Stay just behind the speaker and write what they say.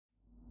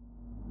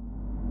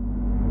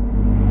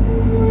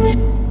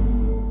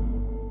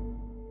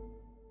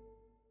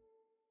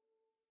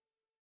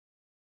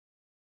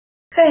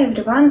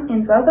everyone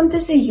and welcome to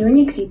the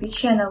unique BIB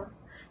channel.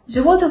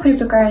 The world of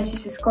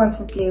cryptocurrencies is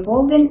constantly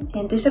evolving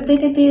and is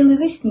updated daily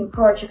with new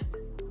projects.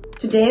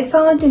 Today I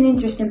found an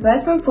interesting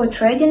platform for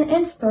trading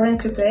and storing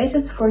crypto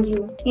assets for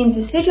you. In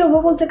this video we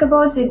will talk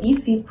about the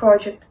BIB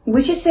project,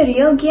 which is a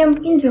real game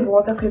in the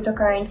world of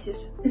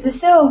cryptocurrencies. The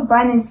CEO of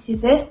Binance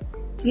CZ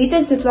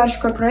tweeted that large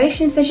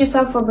corporations such as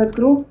Alphabet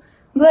Group,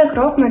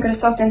 BlackRock,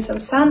 Microsoft and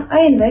Samsung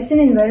are investing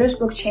in various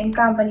blockchain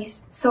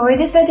companies. So I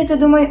decided to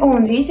do my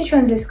own research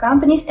on these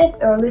companies at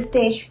early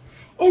stage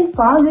and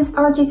found this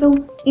article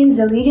in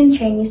the leading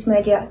Chinese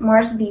media,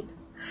 MarsBit.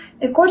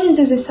 According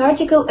to this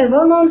article, a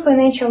well-known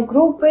financial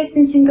group based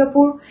in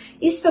Singapore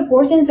is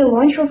supporting the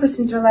launch of a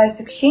centralized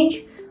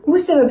exchange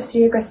with a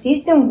Web3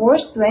 ecosystem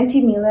worth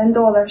 $20 million.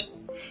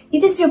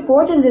 It is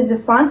reported that the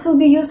funds will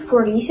be used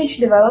for research,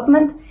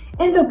 development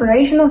and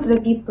operation of the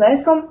BIB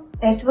platform,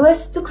 as well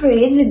as to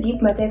create the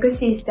BIB meta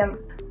ecosystem.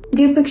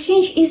 BIB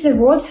Exchange is the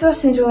world's first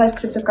centralized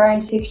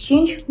cryptocurrency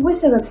exchange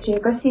with a Web3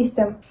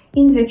 ecosystem.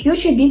 In the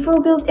future, BIB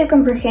will build a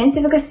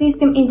comprehensive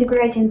ecosystem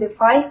integrating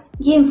DeFi,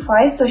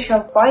 GameFi,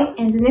 SocialFi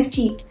and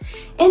NFT,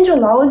 and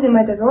roll out the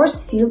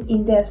Metaverse field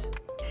in depth.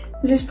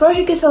 This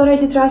project is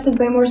already trusted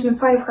by more than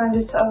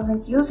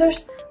 500,000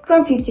 users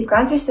from 50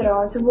 countries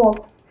around the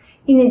world.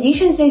 In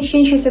addition, the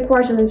exchange has a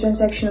quarterly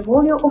transaction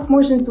volume of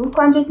more than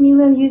 200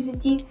 million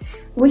USDT,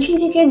 which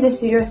indicates the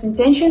serious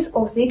intentions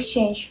of the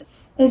exchange.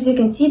 As you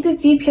can see,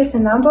 BIB has a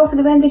number of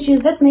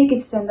advantages that make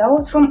it stand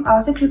out from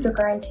other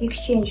cryptocurrency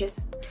exchanges.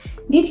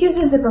 BIB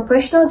uses the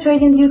professional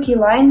trading view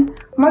keyline,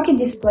 market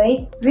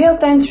display,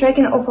 real-time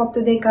tracking of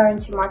up-to-date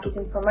currency market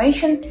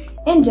information,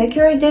 and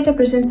accurate data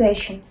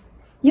presentation.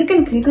 You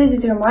can quickly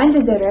determine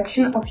the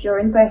direction of your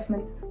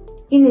investment.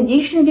 In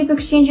addition, BIB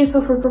exchanges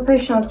offer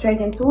professional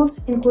trading tools,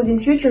 including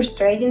futures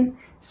trading,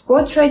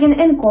 spot trading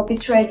and copy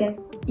trading.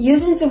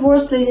 Using the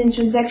world's leading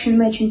transaction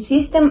matching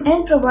system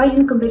and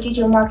providing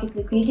competitive market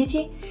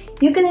liquidity,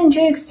 you can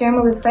enjoy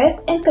extremely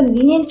fast and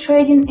convenient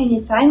trading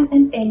anytime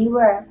and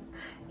anywhere.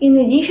 In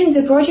addition,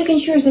 the project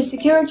ensures the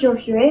security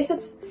of your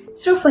assets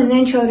through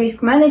financial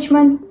risk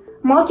management,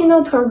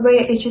 multi-node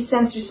hardware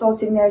HSM threshold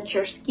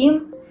signature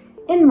scheme,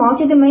 and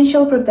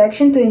multi-dimensional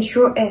protection to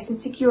ensure asset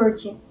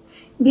security.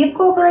 BIB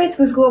cooperates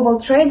with global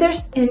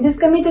traders and is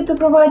committed to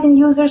providing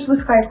users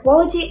with high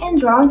quality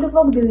and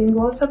round-the-clock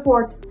bilingual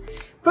support.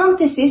 Prompt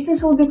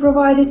assistance will be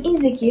provided in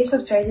the case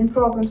of trading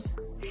problems.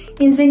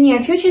 In the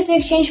near future, the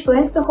exchange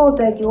plans to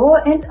hold IDO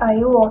and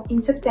IEO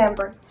in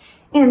September,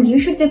 and you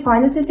should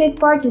definitely take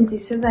part in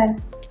this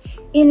event.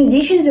 In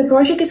addition, the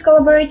project is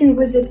collaborating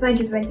with the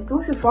 2022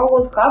 FIFA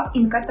World Cup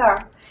in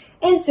Qatar,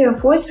 and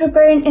therefore is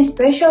preparing a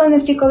special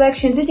NFT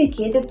collection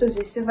dedicated to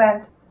this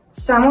event.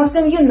 Some of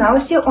them you now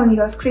see on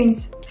your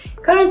screens.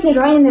 Currently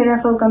running a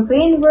raffle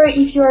campaign where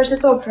if you are the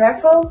top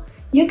referral,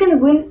 you can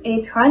win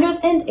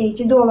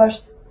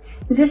 $880.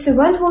 This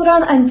event will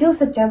run until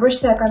September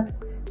 2nd,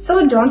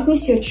 so don't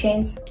miss your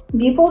chance.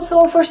 BIB also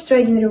offers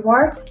trading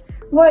rewards,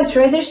 where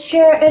traders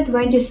share a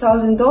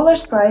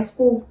 $20,000 prize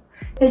pool.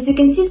 As you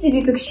can see, the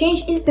BIB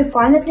exchange is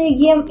definitely a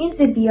game in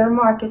the bear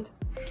market.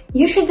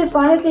 You should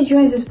definitely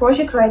join this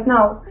project right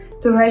now.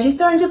 To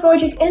register on the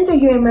project, enter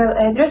your email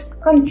address,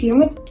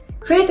 confirm it,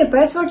 create a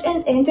password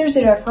and enter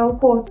the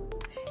referral code.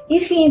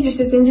 If you're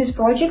interested in this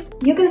project,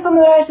 you can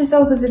familiarize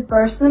yourself with it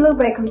personally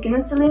by clicking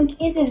on the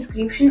link in the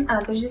description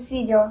under this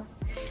video.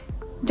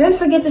 Don't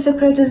forget to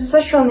subscribe to the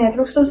social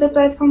networks of the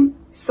platform,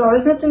 so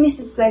as not to miss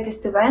its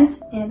latest events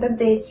and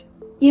updates.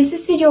 If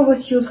this video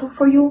was useful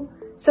for you,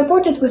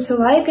 support it with a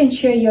like and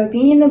share your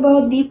opinion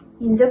about BIB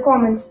in the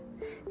comments.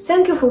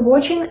 Thank you for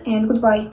watching and goodbye.